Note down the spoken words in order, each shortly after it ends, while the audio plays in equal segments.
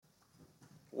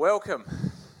Welcome.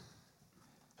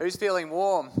 Who's feeling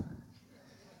warm?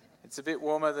 It's a bit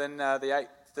warmer than the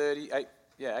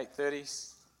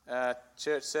 8:30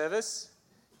 church service.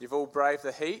 You've all braved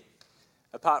the heat.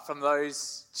 Apart from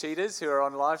those cheaters who are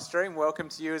on live stream, welcome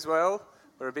to you as well.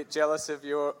 We're a bit jealous of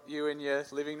you in your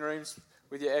living rooms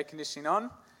with your air conditioning on.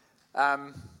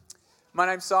 My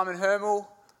name's Simon Hermel.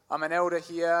 I'm an elder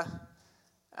here,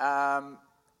 and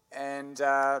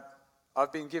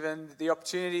I've been given the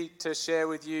opportunity to share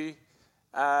with you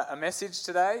a message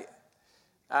today.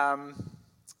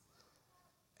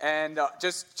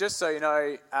 Just so you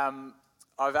know, I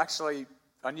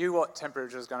knew what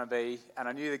temperature was going to be, and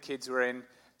I knew the kids were in.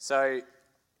 So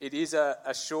it is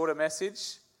a shorter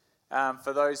message.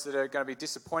 For those that are going to be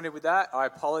disappointed with that, I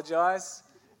apologise.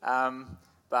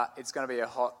 But it's going to be a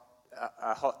hot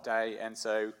day, and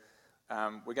so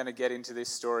we're going to get into this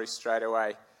story straight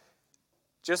away.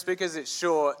 Just because it's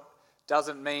short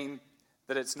doesn't mean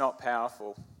that it's not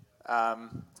powerful.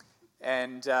 I'm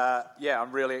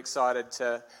really excited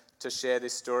to share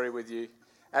this story with you.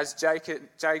 As Jason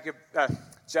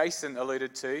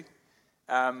alluded to,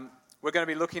 we're going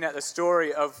to be looking at the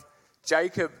story of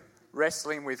Jacob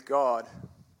wrestling with God.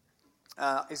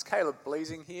 Is Caleb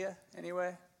Bleasing here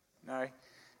anywhere? No.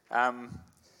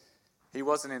 He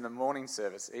wasn't in the morning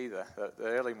service either, the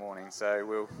early morning, so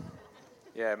we'll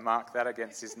mark that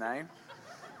against his name.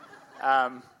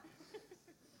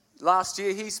 Last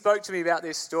year he spoke to me about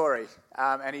this story,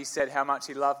 and he said how much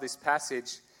he loved this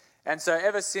passage. And so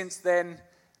ever since then,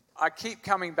 I keep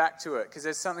coming back to it, because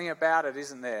there's something about it,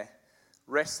 isn't there?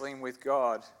 Wrestling with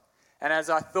God. And as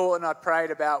I thought and I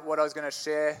prayed about what I was going to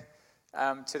share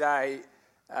today,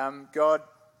 God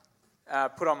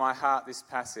put on my heart this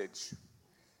passage.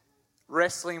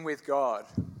 Wrestling with God.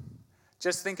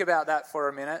 Just think about that for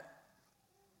a minute.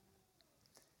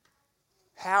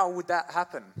 How would that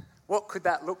happen? What could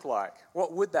that look like?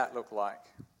 What would that look like?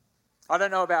 I don't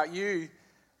know about you,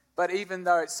 but even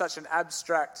though it's such an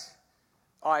abstract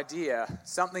idea,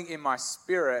 something in my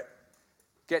spirit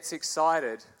gets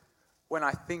excited when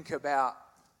I think about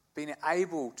being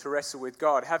able to wrestle with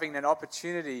God, having an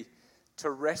opportunity to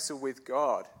wrestle with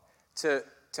God, to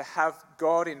have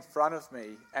God in front of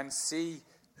me and see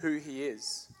who He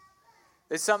is.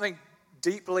 There's something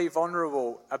deeply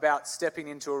vulnerable about stepping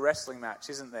into a wrestling match,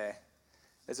 isn't there?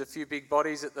 There's a few big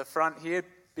bodies at the front here,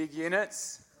 big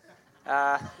units.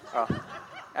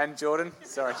 And Jordan.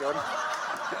 Sorry, Jordan.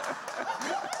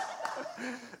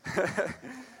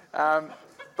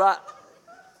 But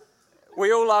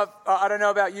we all love, I don't know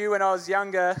about you, when I was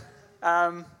younger,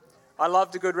 I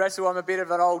loved a good wrestle. I'm a bit of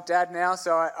an old dad now,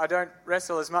 so I don't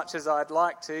wrestle as much as I'd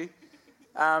like to.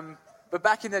 But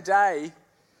back in the day,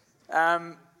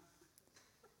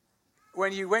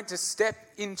 when you went to step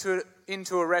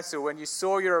into a wrestle, when you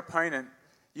saw your opponent,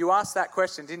 you asked that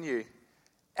question, didn't you?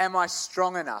 Am I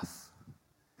strong enough?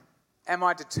 Am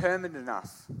I determined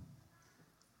enough?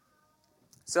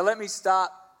 So let me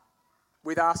start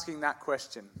with asking that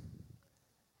question.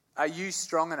 Are you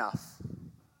strong enough?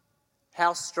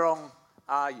 How strong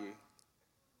are you?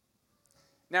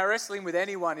 Now, wrestling with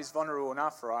anyone is vulnerable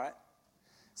enough, right?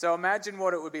 So imagine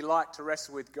what it would be like to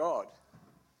wrestle with God.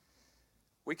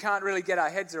 We can't really get our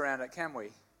heads around it, can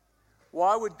we?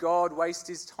 Why would God waste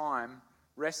His time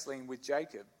wrestling with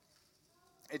Jacob?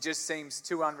 It just seems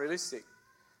too unrealistic.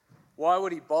 Why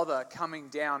would He bother coming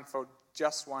down for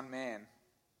just one man?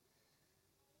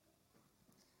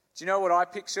 Do you know what I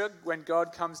picture when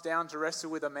God comes down to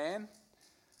wrestle with a man?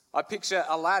 I picture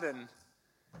Aladdin,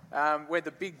 where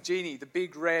the big genie, the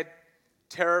big red,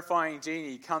 terrifying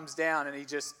genie comes down and he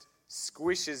just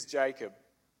squishes Jacob.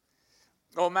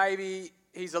 Or maybe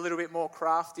he's a little bit more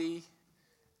crafty,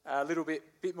 a little bit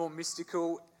more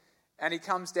mystical, and he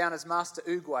comes down as Master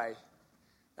Oogway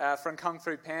from Kung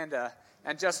Fu Panda,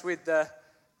 and just with the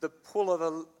pull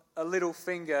of a little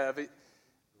finger, of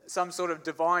some sort of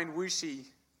divine whooshy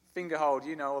finger hold,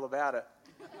 you know all about it.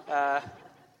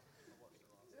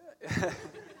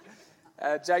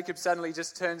 Jacob suddenly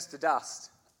just turns to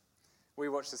dust. We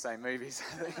watch the same movies,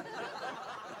 I think.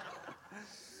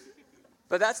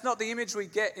 But that's not the image we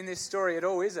get in this story at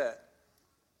all, is it?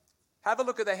 Have a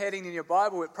look at the heading in your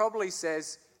Bible. It probably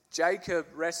says, Jacob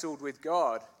wrestled with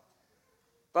God.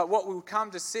 But what we'll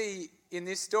come to see in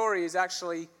this story is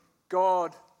actually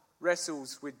God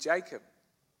wrestles with Jacob.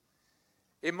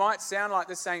 It might sound like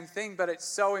the same thing, but it's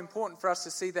so important for us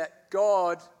to see that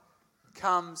God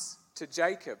comes to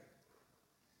Jacob.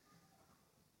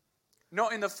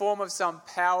 Not in the form of some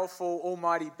powerful,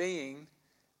 almighty being,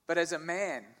 but as a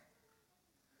man.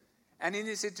 And in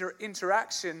this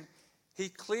interaction, he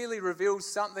clearly reveals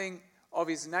something of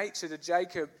his nature to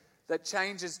Jacob that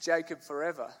changes Jacob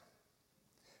forever.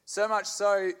 So much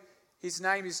so, his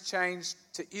name is changed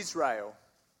to Israel,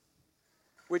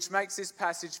 which makes this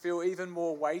passage feel even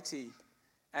more weighty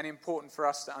and important for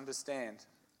us to understand.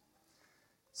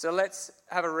 So let's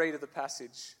have a read of the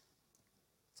passage.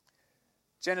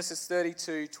 Genesis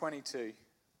 32:22.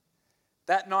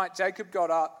 That night Jacob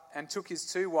got up and took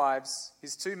his 2 wives,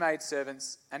 his 2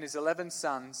 maidservants, and his 11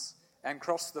 sons, and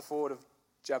crossed the ford of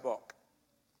Jabbok.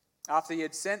 After he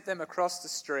had sent them across the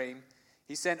stream,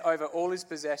 he sent over all his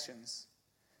possessions.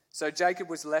 So Jacob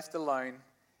was left alone,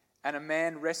 and a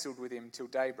man wrestled with him till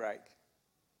daybreak.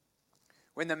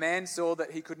 When the man saw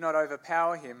that he could not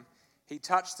overpower him, he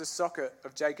touched the socket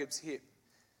of Jacob's hip,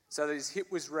 so that his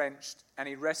hip was wrenched, and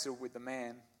he wrestled with the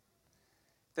man.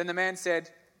 Then the man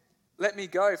said, "Let me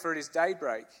go, for it is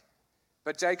daybreak."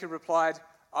 But Jacob replied,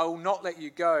 "I will not let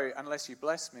you go unless you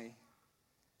bless me."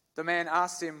 The man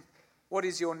asked him, "What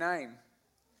is your name?"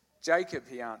 "Jacob,"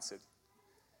 he answered.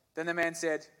 Then the man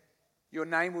said, "Your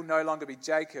name will no longer be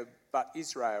Jacob, but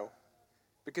Israel,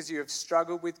 because you have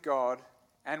struggled with God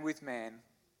and with man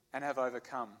and have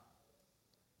overcome."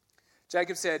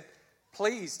 Jacob said,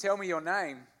 "Please tell me your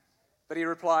name." But he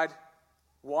replied,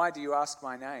 "Why do you ask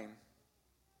my name?"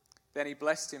 Then he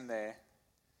blessed him there.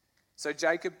 So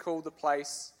Jacob called the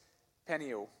place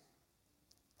Peniel.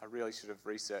 I really should have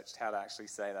researched how to actually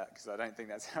say that, because I don't think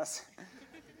that's how it's...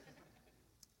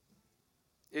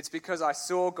 It's because I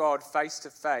saw God face to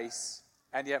face,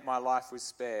 and yet my life was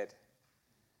spared.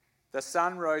 The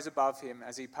sun rose above him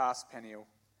as he passed Peniel,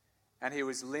 and he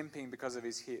was limping because of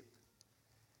his hip.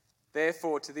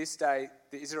 Therefore, to this day,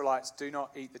 the Israelites do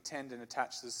not eat the tendon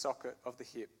attached to the socket of the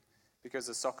hip, because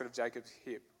the socket of Jacob's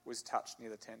hip was touched near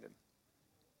the tendon.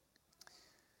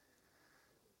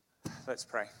 Let's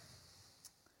pray.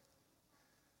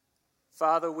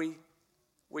 Father,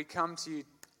 we come to you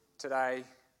today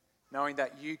knowing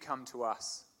that you come to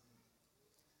us,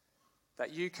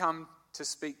 that you come to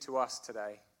speak to us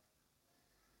today.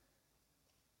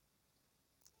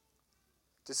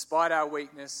 Despite our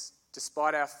weakness,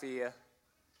 despite our fear,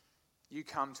 you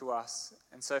come to us.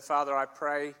 And so, Father, I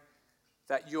pray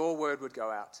that your word would go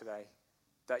out today,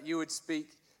 that you would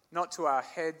speak not to our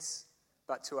heads,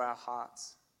 but to our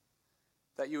hearts,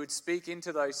 that you would speak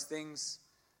into those things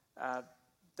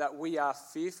that we are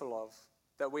fearful of,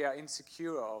 that we are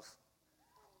insecure of.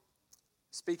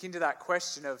 Speak into that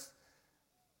question of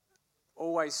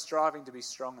always striving to be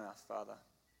strong enough, Father.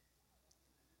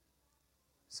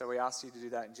 So we ask you to do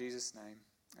that in Jesus' name.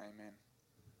 Amen.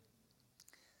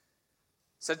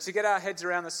 So to get our heads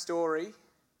around the story,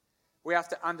 we have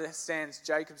to understand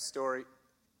Jacob's story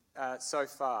so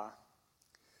far.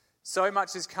 So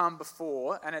much has come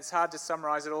before, and it's hard to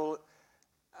summarize it all.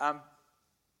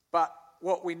 But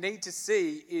what we need to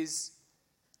see is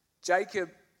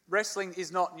wrestling is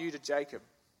not new to Jacob.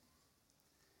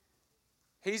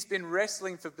 He's been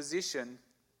wrestling for position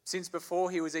since before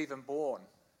he was even born.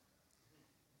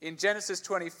 In Genesis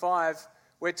 25,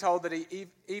 we're told that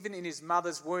even in his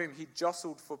mother's womb, he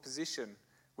jostled for position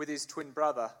with his twin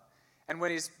brother. And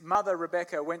when his mother,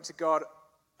 Rebekah, went to God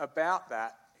about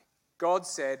that, God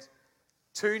said,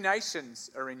 2 nations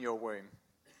are in your womb,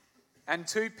 and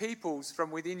 2 peoples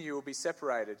from within you will be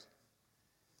separated.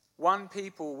 1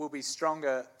 people will be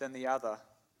stronger than the other,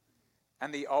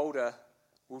 and the older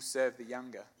will serve the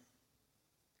younger.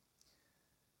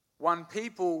 1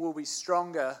 people will be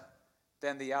stronger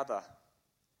than the other.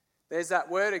 There's that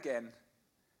word again,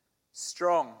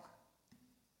 strong.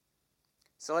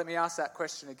 So let me ask that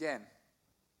question again.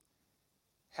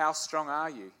 How strong are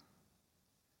you?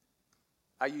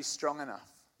 Are you strong enough?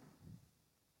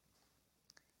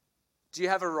 Do you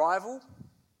have a rival?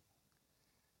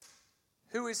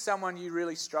 Who is someone you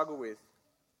really struggle with?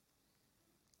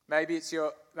 Maybe if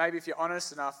you're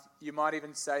honest enough, you might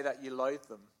even say that you loathe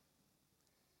them.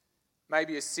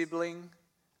 Maybe a sibling,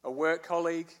 a work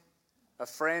colleague, a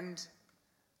friend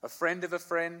of a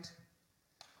friend,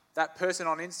 that person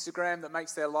on Instagram that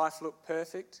makes their life look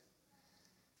perfect,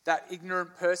 that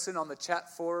ignorant person on the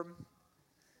chat forum,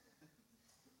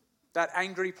 that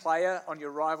angry player on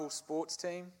your rival sports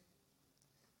team,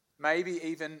 maybe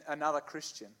even another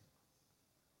Christian.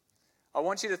 I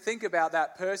want you to think about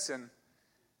that person.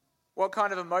 What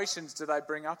kind of emotions do they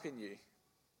bring up in you?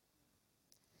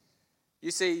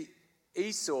 You see,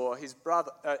 Esau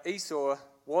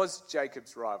was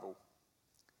Jacob's rival.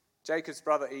 Jacob's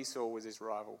brother Esau was his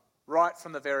rival, right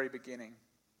from the very beginning.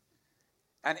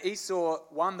 And Esau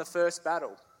won the first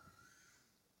battle.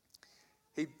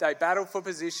 They battled for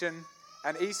position,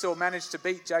 and Esau managed to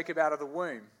beat Jacob out of the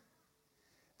womb.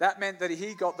 That meant that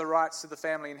he got the rights to the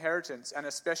family inheritance and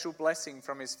a special blessing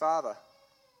from his father.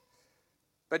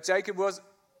 But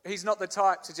he's not the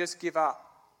type to just give up.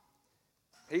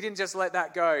 He didn't just let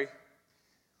that go.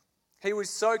 He was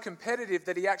so competitive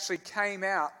that he actually came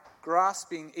out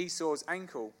grasping Esau's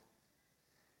ankle.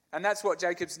 And that's what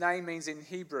Jacob's name means in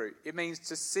Hebrew. It means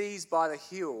to seize by the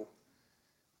heel,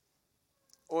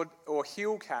 or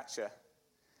heel catcher.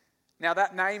 Now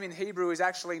that name in Hebrew is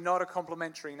actually not a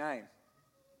complimentary name.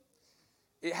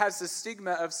 It has the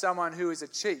stigma of someone who is a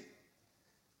cheat,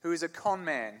 who is a con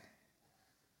man.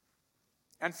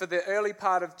 And for the early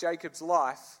part of Jacob's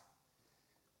life,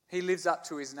 he lives up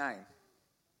to his name.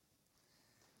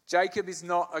 Jacob is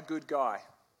not a good guy.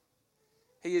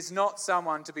 He is not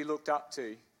someone to be looked up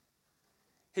to.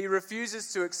 He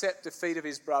refuses to accept defeat of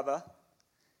his brother,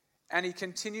 and he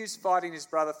continues fighting his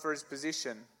brother for his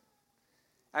position.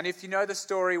 And if you know the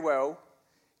story well,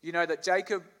 you know that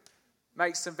Jacob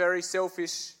makes some very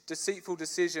selfish, deceitful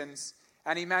decisions,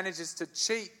 and he manages to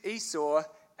cheat Esau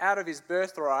out of his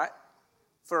birthright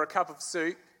for a cup of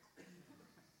soup.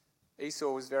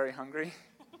 Esau was very hungry.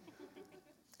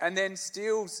 And then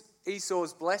steals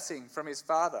Esau's blessing from his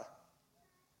father.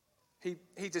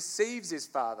 He deceives his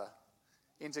father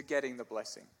into getting the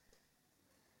blessing.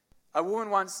 A woman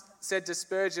once said to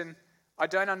Spurgeon, "I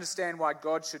don't understand why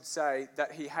God should say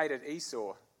that he hated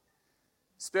Esau."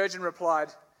 Spurgeon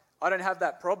replied, "I don't have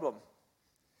that problem.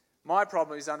 My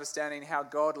problem is understanding how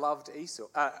God loved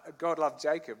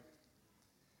Jacob."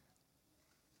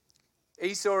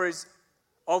 Esau is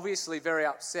obviously very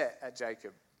upset at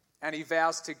Jacob, and he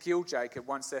vows to kill Jacob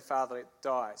once their father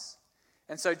dies.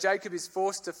 And so Jacob is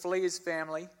forced to flee his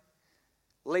family,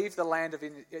 leave the land of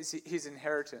his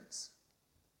inheritance.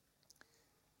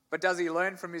 But does he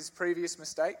learn from his previous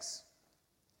mistakes?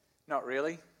 Not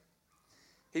really.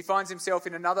 He finds himself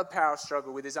in another power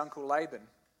struggle with his uncle Laban.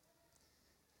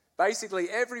 Basically,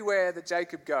 everywhere that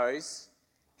Jacob goes,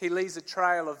 he leaves a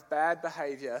trail of bad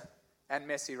behavior and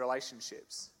messy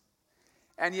relationships.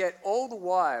 And yet, all the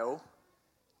while,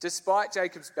 despite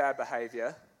Jacob's bad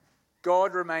behavior,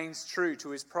 God remains true to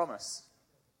his promise.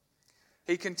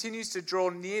 He continues to draw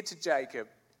near to Jacob,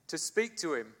 to speak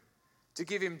to him, to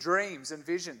give him dreams and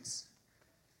visions,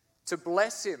 to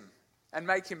bless him and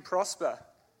make him prosper.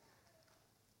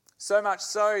 So much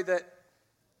so that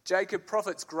Jacob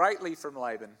profits greatly from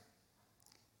Laban.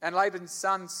 And Laban's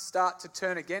sons start to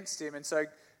turn against him. And so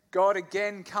God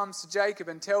again comes to Jacob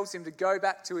and tells him to go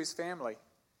back to his family.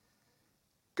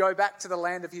 Go back to the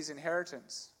land of his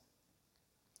inheritance.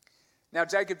 Now,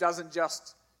 Jacob doesn't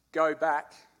just go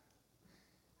back.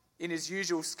 In his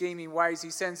usual scheming ways,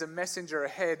 he sends a messenger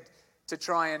ahead to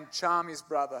try and charm his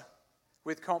brother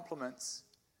with compliments.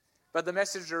 But the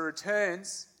messenger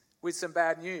returns with some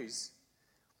bad news.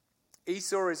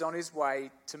 Esau is on his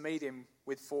way to meet him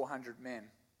with 400 men.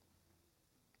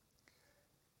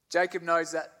 Jacob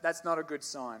knows that that's not a good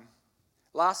sign.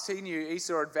 Last he knew,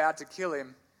 Esau had vowed to kill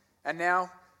him, and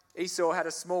now Esau had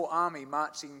a small army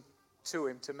marching to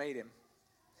him to meet him.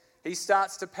 He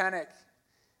starts to panic,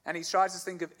 and he tries to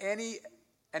think of any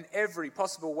and every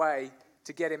possible way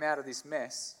to get him out of this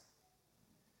mess.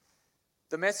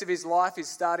 The mess of his life is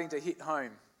starting to hit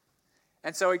home.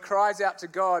 And so he cries out to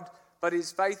God, but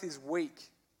his faith is weak.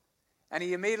 And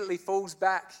he immediately falls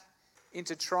back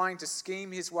into trying to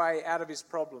scheme his way out of his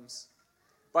problems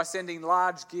by sending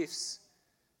large gifts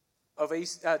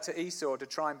to Esau to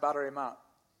try and butter him up.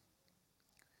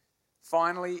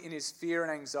 Finally, in his fear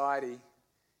and anxiety,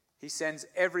 he sends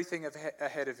everything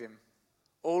ahead of him.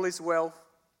 All his wealth,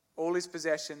 all his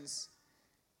possessions,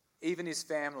 even his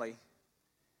family.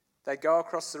 They go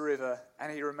across the river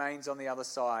and he remains on the other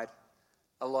side,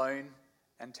 alone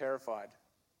and terrified.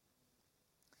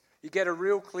 You get a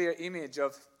real clear image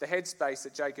of the headspace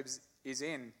that Jacob is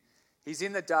in. He's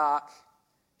in the dark.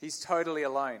 He's totally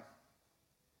alone.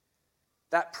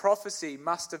 That prophecy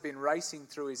must have been racing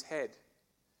through his head.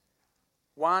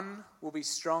 One will be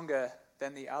stronger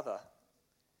than the other.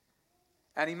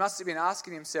 And he must have been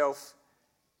asking himself,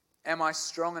 am I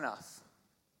strong enough?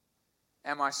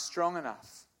 Am I strong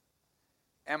enough?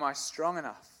 Am I strong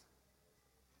enough?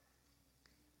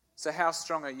 So how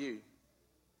strong are you?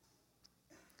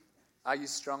 Are you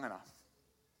strong enough?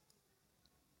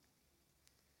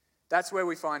 That's where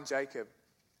we find Jacob.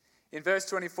 In verse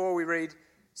 24 we read,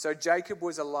 "So Jacob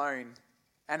was alone,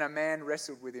 and a man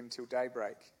wrestled with him till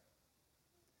daybreak."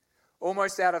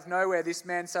 Almost out of nowhere, this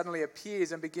man suddenly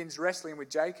appears and begins wrestling with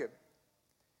Jacob.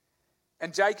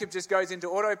 And Jacob just goes into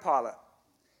autopilot.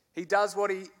 He does what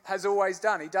he has always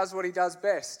done. He does what he does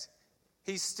best.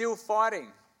 He's still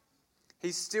fighting.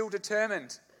 He's still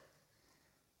determined.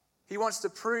 He wants to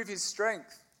prove his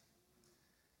strength.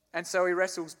 And so he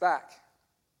wrestles back.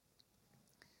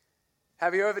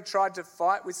 Have you ever tried to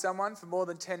fight with someone for more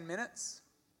than 10 minutes?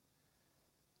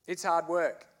 It's hard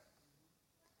work.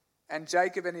 And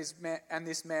Jacob and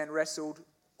this man wrestled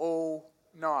all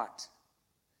night.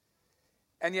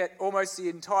 And yet almost the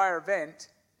entire event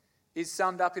is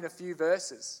summed up in a few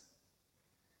verses.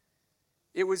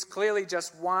 It was clearly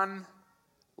just one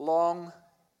long,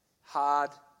 hard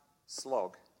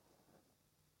slog.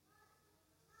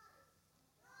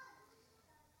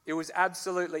 It was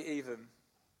absolutely even.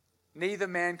 Neither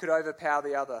man could overpower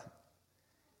the other.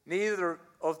 Neither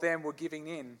of them were giving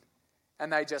in,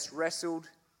 and they just wrestled,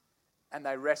 and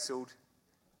they wrestled,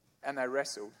 and they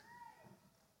wrestled.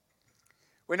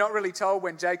 We're not really told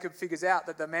when Jacob figures out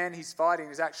that the man he's fighting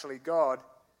is actually God.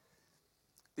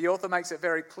 The author makes it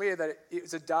very clear that it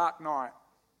was a dark night.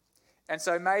 And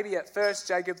so maybe at first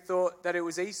Jacob thought that it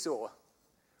was Esau,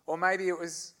 or maybe it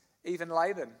was even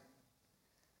Laban.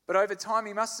 But over time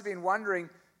he must have been wondering,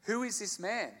 who is this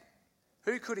man?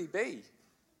 Who could he be?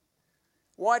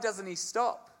 Why doesn't he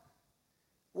stop?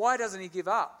 Why doesn't he give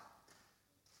up?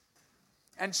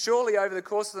 And surely over the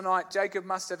course of the night, Jacob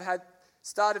must have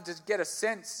started to get a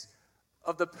sense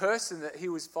of the person that he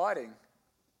was fighting.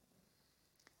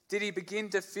 Did he begin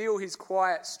to feel his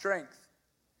quiet strength,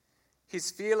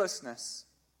 his fearlessness,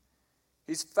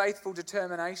 his faithful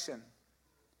determination,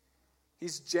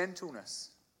 his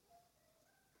gentleness?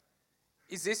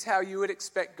 Is this how you would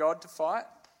expect God to fight?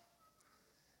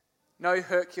 No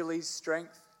Hercules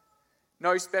strength,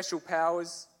 no special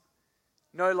powers,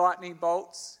 no lightning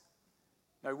bolts,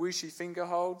 no whooshy finger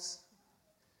holds.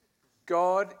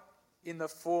 God in the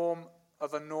form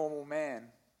of a normal man.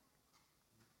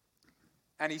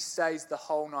 And he stays the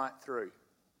whole night through,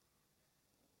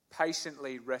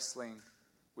 patiently wrestling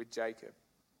with Jacob.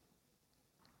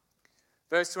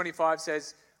 Verse 25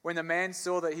 says, when the man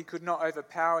saw that he could not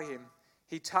overpower him,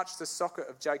 he touched the socket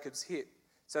of Jacob's hip,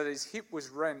 so that his hip was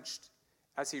wrenched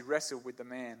as he wrestled with the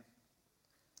man.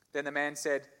 Then the man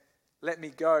said, let me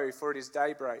go, for it is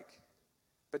daybreak.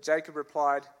 But Jacob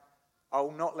replied, I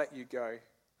will not let you go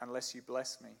unless you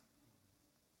bless me.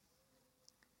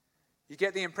 You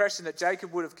get the impression that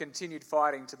Jacob would have continued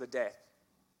fighting to the death.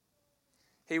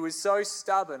 He was so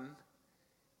stubborn,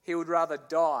 he would rather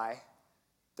die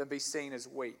than be seen as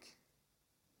weak.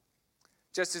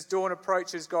 Just as dawn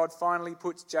approaches, God finally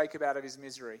puts Jacob out of his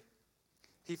misery.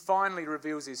 He finally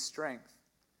reveals his strength.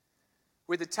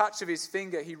 With a touch of his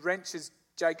finger, he wrenches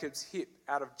Jacob's hip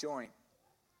out of joint.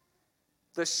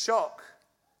 The shock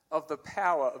of the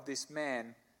power of this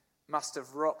man must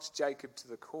have rocked Jacob to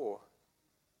the core.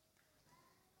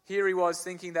 Here he was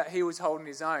thinking that he was holding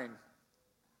his own,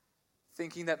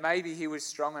 thinking that maybe he was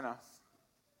strong enough.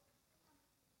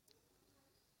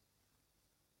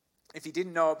 If he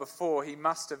didn't know it before, he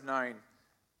must have known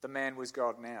the man was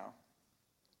God now.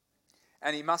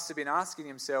 And he must have been asking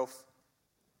himself,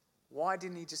 why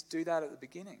didn't he just do that at the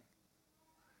beginning?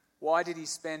 Why did he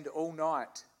spend all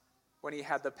night when he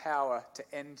had the power to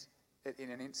end it in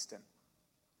an instant?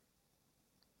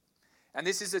 And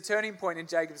this is a turning point in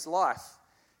Jacob's life.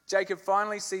 Jacob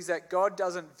finally sees that God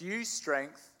doesn't view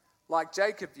strength like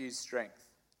Jacob views strength.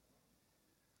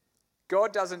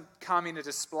 God doesn't come in a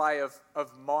display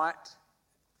of might.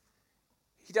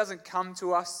 He doesn't come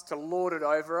to us to lord it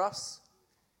over us.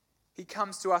 He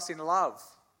comes to us in love.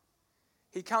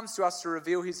 He comes to us to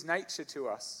reveal his nature to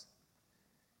us.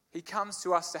 He comes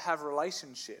to us to have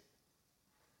relationship.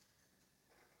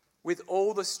 With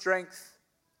all the strength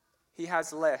he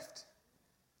has left,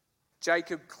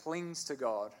 Jacob clings to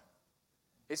God.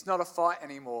 It's not a fight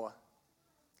anymore.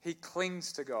 He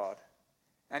clings to God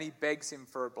and he begs him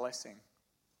for a blessing.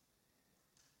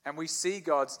 And we see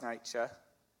God's nature.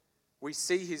 We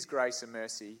see his grace and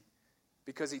mercy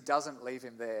because he doesn't leave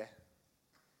him there.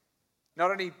 Not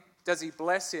only does he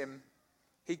bless him,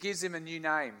 he gives him a new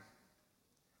name,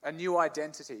 a new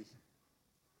identity.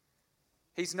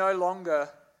 He's no longer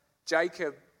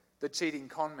Jacob, the cheating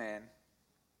con man.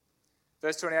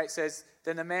 Verse 28 says,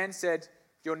 then the man said,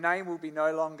 your name will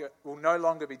no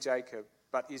longer be Jacob,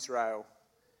 but Israel,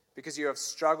 because you have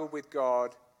struggled with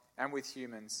God and with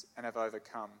humans and have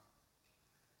overcome.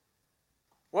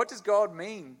 What does God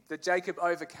mean that Jacob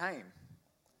overcame?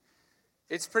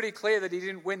 It's pretty clear that he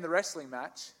didn't win the wrestling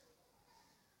match.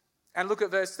 And look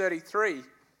at verse 33.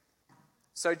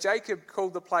 So Jacob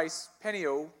called the place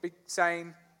Peniel,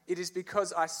 saying, it is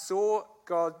because I saw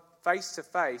God face to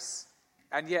face,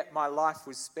 and yet my life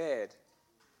was spared.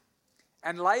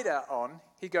 And later on,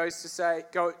 he goes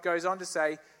on to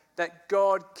say that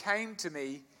God came to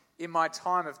me in my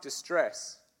time of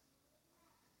distress.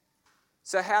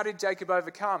 So how did Jacob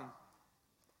overcome?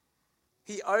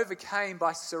 He overcame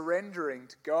by surrendering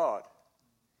to God.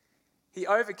 He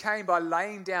overcame by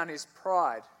laying down his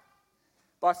pride,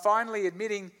 by finally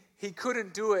admitting he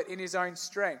couldn't do it in his own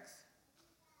strength.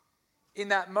 In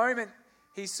that moment,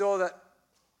 he saw that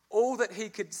all that he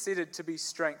considered to be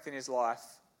strength in his life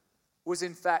was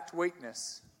in fact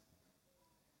weakness.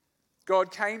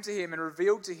 God came to him and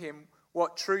revealed to him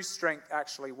what true strength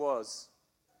actually was.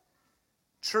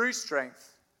 True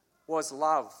strength was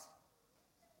love,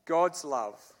 God's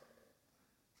love,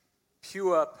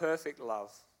 pure, perfect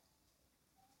love.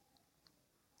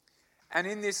 And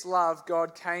in this love,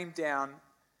 God came down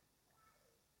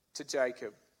to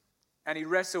Jacob, and he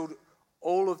wrestled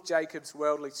all of Jacob's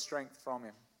worldly strength from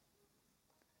him.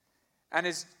 And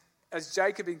as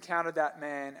Jacob encountered that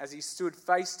man, as he stood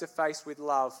face to face with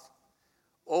love,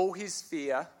 all his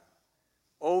fear,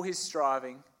 all his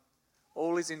striving,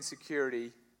 all his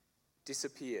insecurity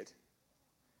disappeared.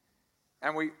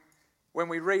 And when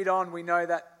we read on, we know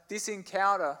that this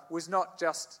encounter was not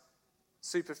just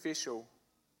superficial.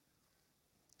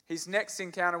 His next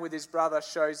encounter with his brother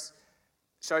shows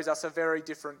us a very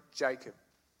different Jacob.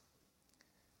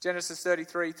 Genesis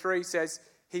 33:3 says,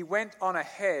 he went on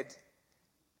ahead,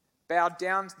 bowed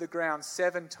down to the ground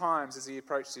 7 times as he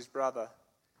approached his brother.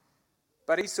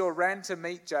 But Esau ran to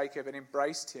meet Jacob and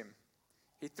embraced him.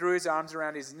 He threw his arms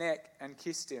around his neck and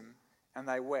kissed him, and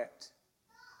they wept.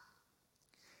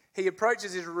 He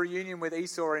approaches his reunion with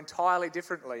Esau entirely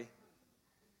differently.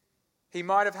 He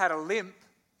might have had a limp,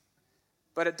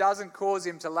 but it doesn't cause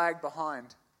him to lag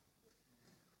behind.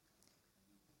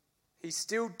 He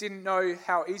still didn't know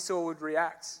how Esau would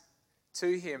react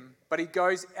to him, but he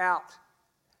goes out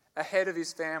ahead of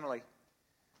his family.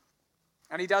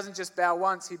 And he doesn't just bow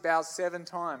once, he bows 7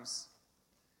 times.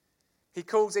 He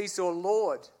calls Esau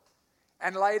Lord.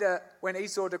 And later, when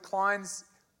Esau declines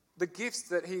the gifts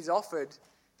that he's offered,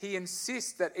 he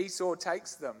insists that Esau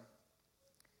takes them.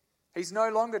 He's no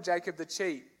longer Jacob the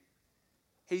cheat.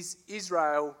 He's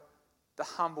Israel, the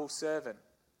humble servant.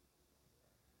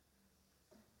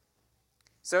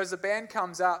 So as the band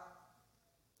comes up,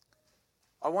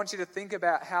 I want you to think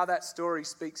about how that story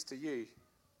speaks to you.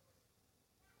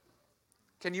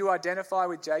 Can you identify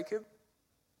with Jacob?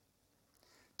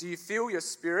 Do you feel your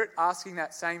spirit asking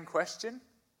that same question?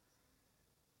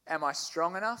 Am I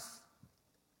strong enough?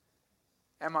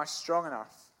 Am I strong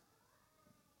enough?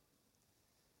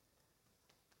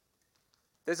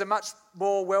 There's a much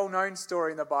more well-known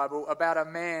story in the Bible about a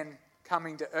man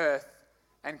coming to earth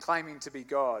and claiming to be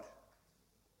God.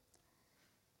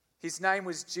 His name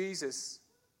was Jesus.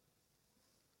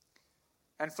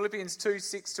 And Philippians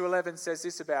 2:6-11 says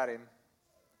this about him.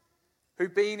 Who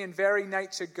being in very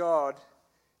nature God,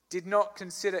 did not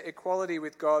consider equality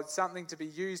with God something to be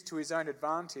used to his own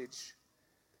advantage.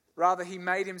 Rather, he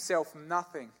made himself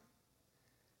nothing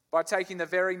by taking the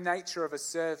very nature of a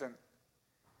servant,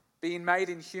 being made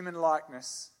in human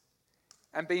likeness,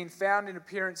 and being found in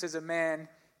appearance as a man,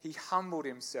 he humbled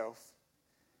himself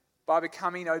by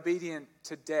becoming obedient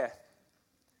to death,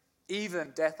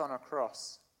 even death on a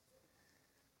cross.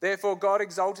 Therefore, God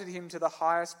exalted him to the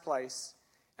highest place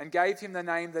and gave him the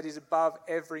name that is above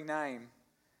every name,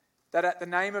 that at the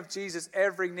name of Jesus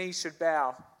every knee should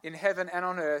bow, in heaven and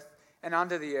on earth and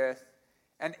under the earth,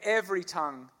 and every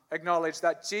tongue acknowledge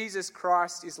that Jesus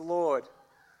Christ is Lord,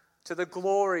 to the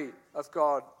glory of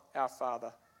God our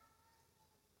Father.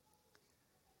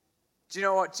 Do you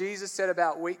know what Jesus said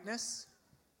about weakness?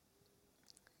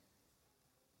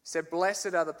 He said,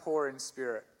 "Blessed are the poor in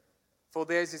spirit, for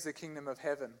theirs is the kingdom of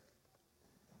heaven.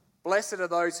 Blessed are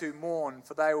those who mourn,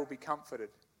 for they will be comforted.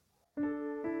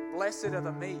 Blessed are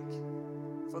the meek,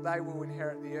 for they will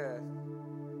inherit the earth.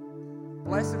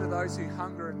 Blessed are those who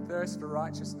hunger and thirst for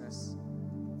righteousness,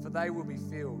 for they will be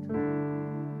filled.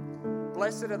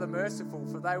 Blessed are the merciful,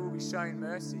 for they will be shown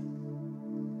mercy.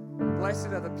 Blessed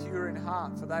are the pure in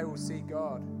heart, for they will see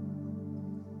God.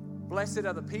 Blessed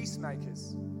are the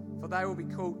peacemakers, for they will be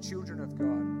called children of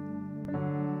God.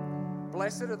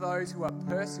 Blessed are those who are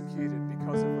persecuted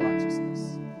because of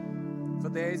righteousness, for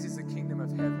theirs is the kingdom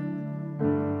of heaven."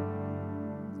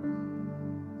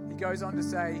 He goes on to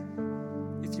say,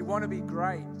 if you want to be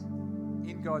great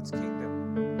in God's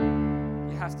kingdom,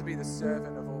 you have to be the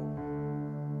servant of all.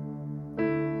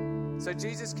 So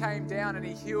Jesus came down and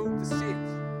he healed the sick,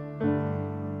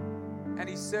 and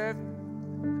he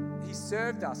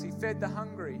served us. He fed the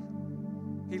hungry.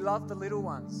 He loved the little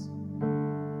ones.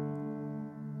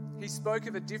 He spoke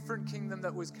of a different kingdom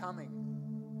that was coming.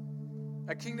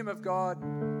 A kingdom of God,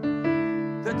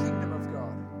 the kingdom of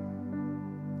God.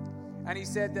 And he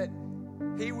said that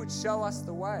he would show us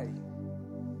the way.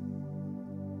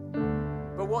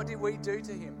 But what did we do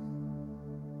to him?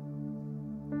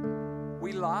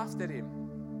 We laughed at him.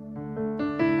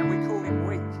 and we called him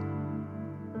weak.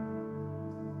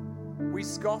 We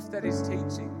scoffed at his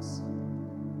teachings.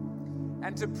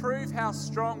 And to prove how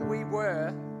strong we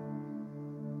were,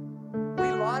 we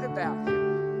lied about him.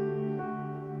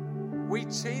 We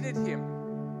cheated him.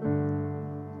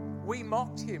 We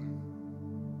mocked him.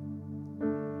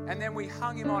 And then we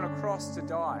hung him on a cross to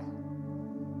die.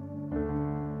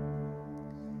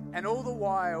 And all the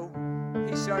while,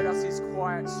 he showed us his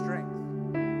quiet strength,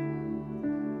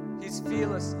 his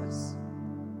fearlessness,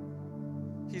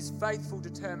 his faithful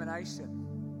determination,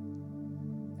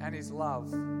 and his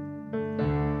love.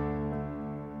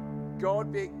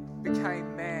 God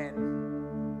became man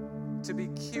to be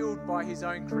killed by his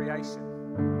own creation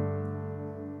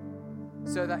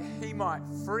so that he might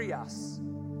free us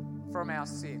from our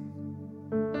sin,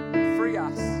 free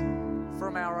us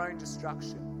from our own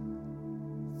destruction,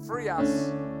 free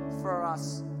us for our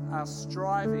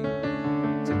striving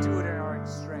to do it in our own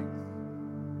strength.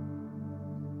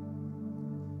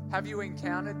 Have you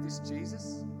encountered this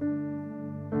Jesus?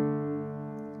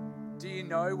 Do you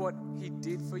know what he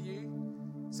did for you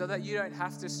so that you don't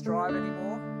have to strive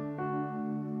anymore?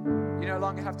 You no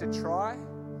longer have to try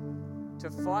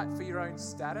to fight for your own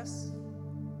status,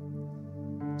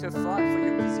 to fight for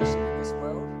your position in this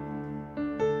world.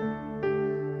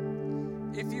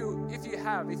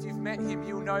 If you've met him,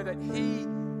 you'll know that he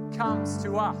comes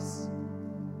to us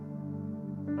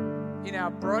in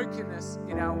our brokenness,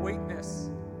 in our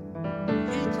weakness.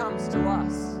 He comes to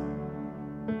us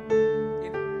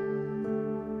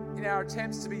in our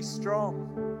attempts to be strong.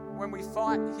 When we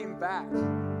fight him back,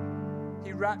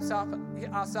 he wraps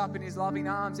us up in his loving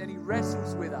arms and he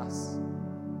wrestles with us.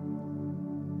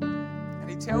 And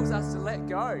he tells us to let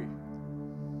go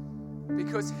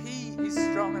because he is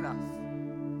strong enough.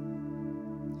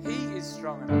 He is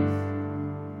strong enough.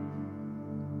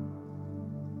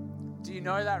 Do you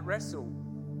know that wrestle?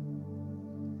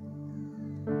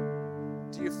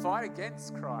 Do you fight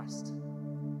against Christ?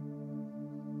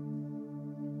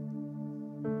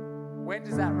 When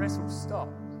does that wrestle stop?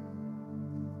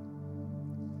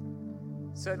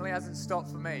 Certainly hasn't stopped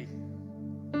for me.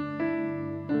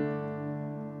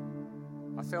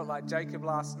 I felt like Jacob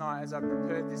last night as I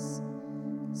prepared this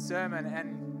sermon,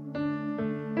 and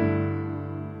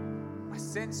I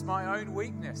sensed my own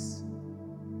weakness,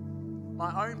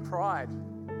 my own pride,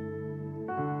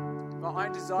 my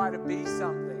own desire to be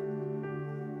something.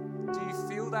 Do you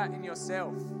feel that in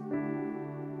yourself?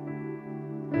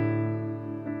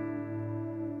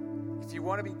 If you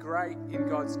want to be great in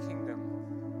God's kingdom,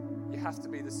 you have to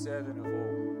be the servant of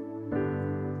all.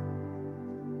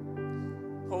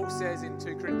 Paul says in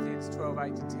 2 Corinthians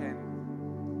 12:8-10,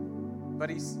 but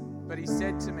he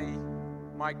said to me,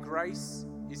 my grace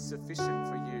is sufficient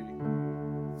for you,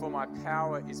 for my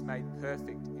power is made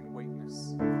perfect in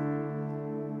weakness.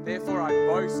 Therefore I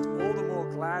boast all the more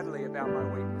gladly about my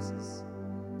weaknesses,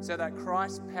 so that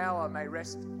Christ's power may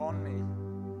rest on me.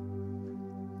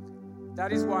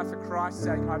 That is why for Christ's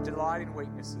sake I delight in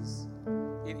weaknesses,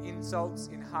 in insults,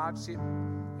 in hardship,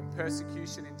 in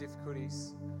persecution, in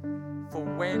difficulties. For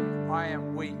when I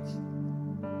am weak,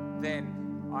 then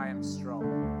I am strong.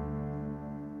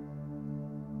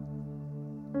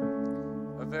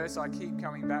 A verse I keep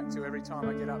coming back to every time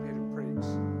I get up here to preach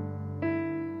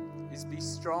is be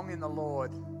strong in the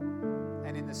Lord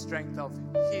and in the strength of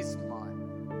his might.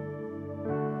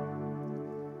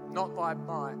 Not by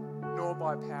might, nor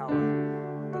by power,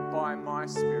 but by my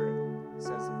Spirit,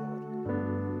 says the Lord.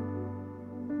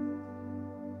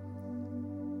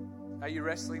 Are you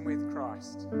wrestling with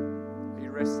Christ? Are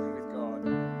you wrestling with God?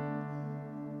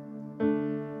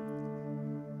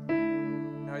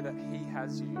 Know that he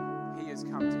has you. He has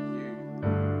come to you.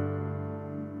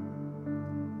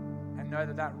 And know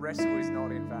that that wrestle is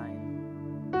not in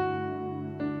vain.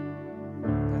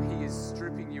 That he is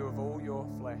stripping you of all your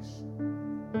flesh,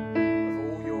 of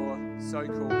all your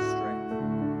so-called strength.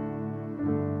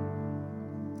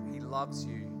 He loves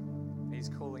you. He's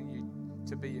calling you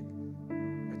to be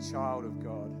a child of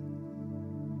God.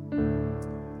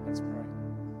 Let's pray.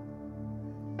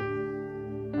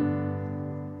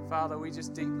 Father, we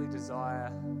just deeply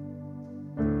desire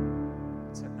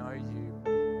to know you.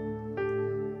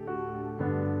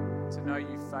 To know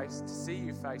you to see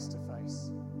you face to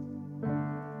face.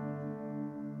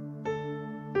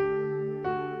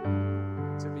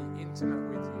 To be intimate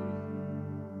with you.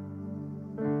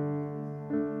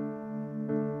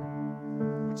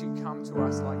 Would you come to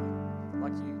us like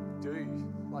you do,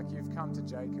 like you've come to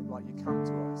Jacob, like you come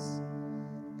to us.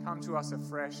 Come to us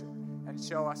afresh and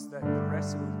show us that the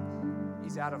wrestle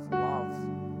is out of love.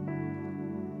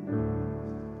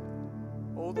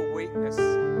 All all the weakness,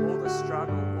 all the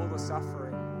struggle, all the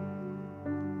suffering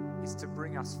is to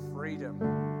bring us freedom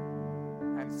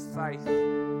and faith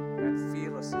and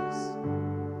fearlessness.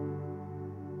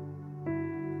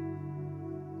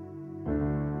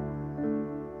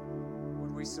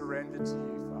 Would we surrender to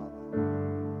you, Father?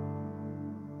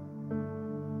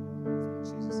 In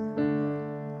Jesus' name we pray.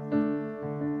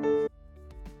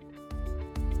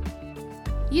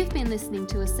 You've been listening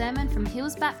to a sermon from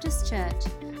Hills Baptist Church.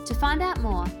 To find out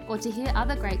more or to hear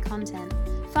other great content,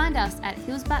 find us at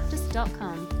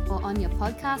hillsbaptist.com or on your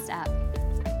podcast app.